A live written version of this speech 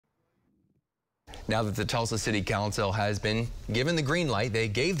Now that the Tulsa City Council has been given the green light, they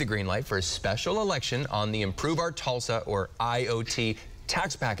gave the green light for a special election on the Improve Our Tulsa, or IOT,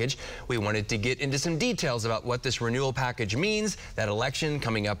 tax package. We wanted to get into some details about what this renewal package means, that election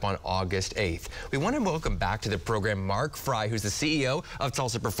coming up on August 8th. We want to welcome back to the program Mark Frie, who's the CEO of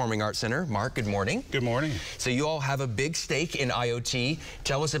Tulsa Performing Arts Center. Mark, good morning. Good morning. So you all have a big stake in IOT.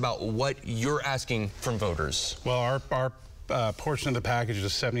 Tell us about what you're asking from voters. Well, our portion of the package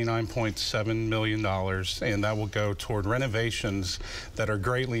is $79.7 million, and that will go toward renovations that are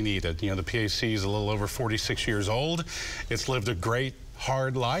greatly needed. You know, the PAC is a little over 46 years old. It's lived a great,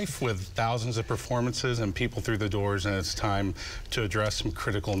 hard life with thousands of performances and people through the doors, and it's time to address some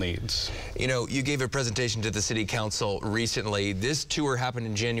critical needs. You know, you gave a presentation to the City Council recently. This tour happened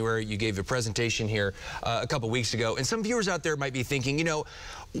in January. You gave a presentation here a couple weeks ago, and some viewers out there might be thinking, you know,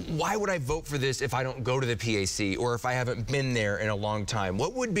 why would I vote for this if I don't go to the PAC or if I haven't been there in a long time?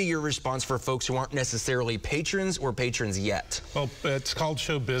 What would be your response for folks who aren't necessarily patrons or patrons yet? Well, it's called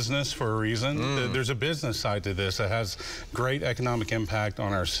show business for a reason. There's a business side to this that has great economic impact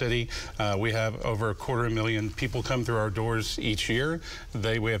on our city. We have over 250,000 people come through our doors each year.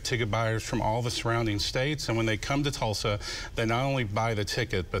 We have ticket buyers from all the surrounding states, and when they come to Tulsa, they not only buy the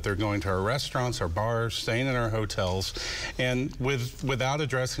ticket, but they're going to our restaurants, our bars, staying in our hotels, and without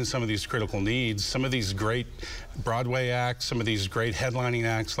addressing some of these critical needs, some of these great Broadway acts, some of these great headlining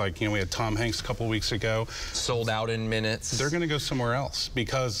acts, like, you know, we had Tom Hanks a couple weeks ago. Sold out in minutes. They're going to go somewhere else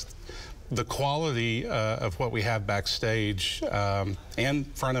because the quality of what we have backstage and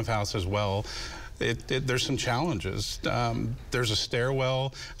front of house as well, there's some challenges. There's a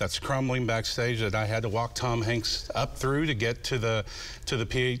stairwell that's crumbling backstage that I had to walk Tom Hanks up through to get to the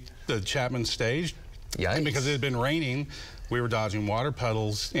Chapman stage. Yikes. And because it had been raining, we were dodging water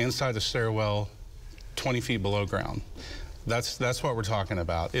puddles inside the stairwell 20 feet below ground. That's what we're talking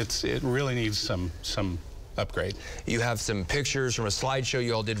about. It really needs some upgrade. You have some pictures from a slideshow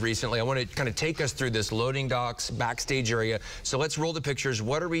you all did recently. I want to kind of take us through this loading docks backstage area. So let's roll the pictures.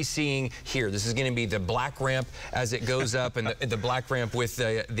 What are we seeing here? This is going to be the black ramp as it goes up, and the black ramp with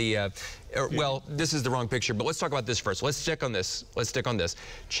well, this is the wrong picture, but let's talk about this first. Let's stick on this.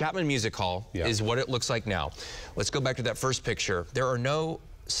 Chapman Music Hall is what it looks like now. Let's go back to that first picture. There are no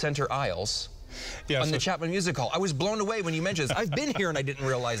center aisles on the Chapman Music Hall. I was blown away when you mentioned this. I've been here and I didn't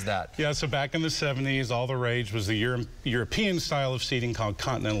realize that. Yeah, so back in the 70s, all the rage was the European style of seating called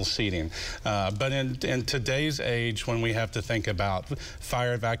continental seating. But in today's age, when we have to think about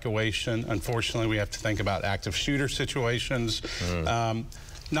fire evacuation, unfortunately, we have to think about active shooter situations.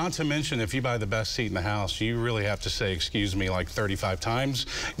 Not to mention, if you buy the best seat in the house, you really have to say, excuse me, like 35 times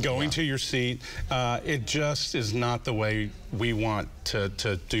going to your seat. It just is not the way we want to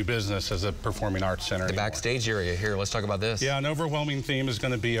do business as a performing arts center anymore. Backstage area here, let's talk about this. Yeah, an overwhelming theme is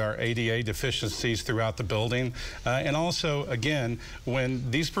going to be our ADA deficiencies throughout the building. And also, again, when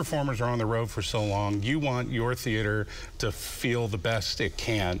these performers are on the road for so long, you want your theater to feel the best it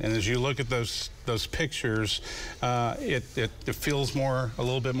can. And as you look at those pictures, it feels a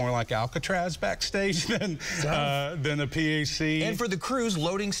little bit more like Alcatraz backstage than a PAC. And for the crews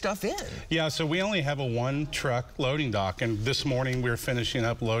loading stuff in. Yeah, so we only have a one-truck loading dock, and this morning we're finishing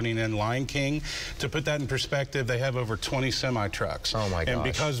up loading in Lion King. To put that in perspective, they have over 20 semi-trucks. Oh my gosh. And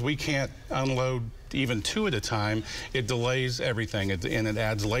because we can't unload even 2 at a time, it delays everything, and it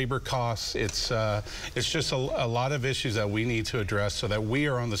adds labor costs. It's just a lot of issues that we need to address so that we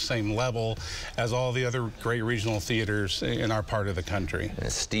are on the same level as all the other great regional theaters in our part of the country. And a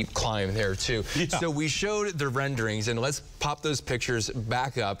steep climb there too. Yeah. So we showed the renderings, and let's pop those pictures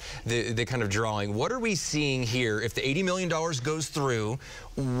back up, the kind of drawing. What are we seeing here? If the $80 million goes through,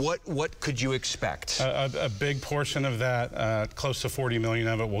 what could you expect? A big portion of that, close to $40 million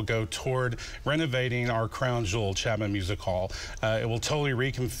of it, will go toward renovating our crown jewel, Chapman Music Hall. It will totally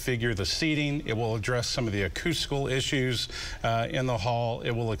reconfigure the seating. It will address some of the acoustical issues in the hall.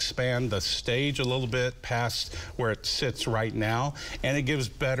 It will expand the stage a little bit past where it sits right now, and it gives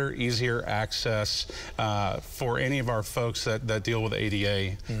better, easier access for any of our folks that deal with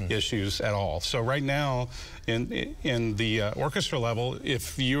ADA issues at all. So right now, in the orchestra level,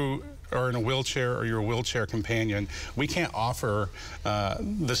 if you are in a wheelchair or you're a wheelchair companion, we can't offer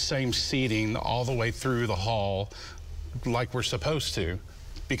the same seating all the way through the hall like we're supposed to,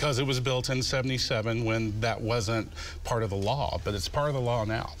 because it was built in '77 when that wasn't part of the law, but it's part of the law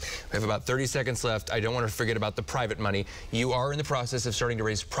now. We have about 30 seconds left. I don't want to forget about the private money. You are in the process of starting to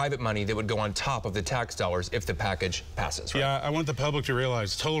raise private money that would go on top of the tax dollars if the package passes, right? Yeah, I want the public to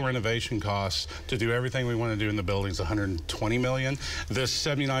realize total renovation costs to do everything we want to do in the building is $120 million. This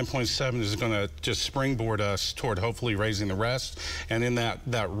 79.7 is going to just springboard us toward hopefully raising the rest. And in that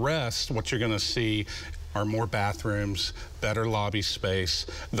rest, what you're going to see are more bathrooms, better lobby space.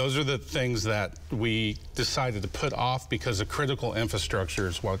 Those are the things that we decided to put off because the critical infrastructure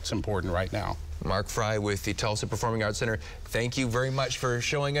is what's important right now. Mark Frie with the Tulsa Performing Arts Center, thank you very much for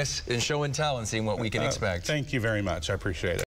showing us and show and tell and seeing what we can expect. Thank you very much. I appreciate it.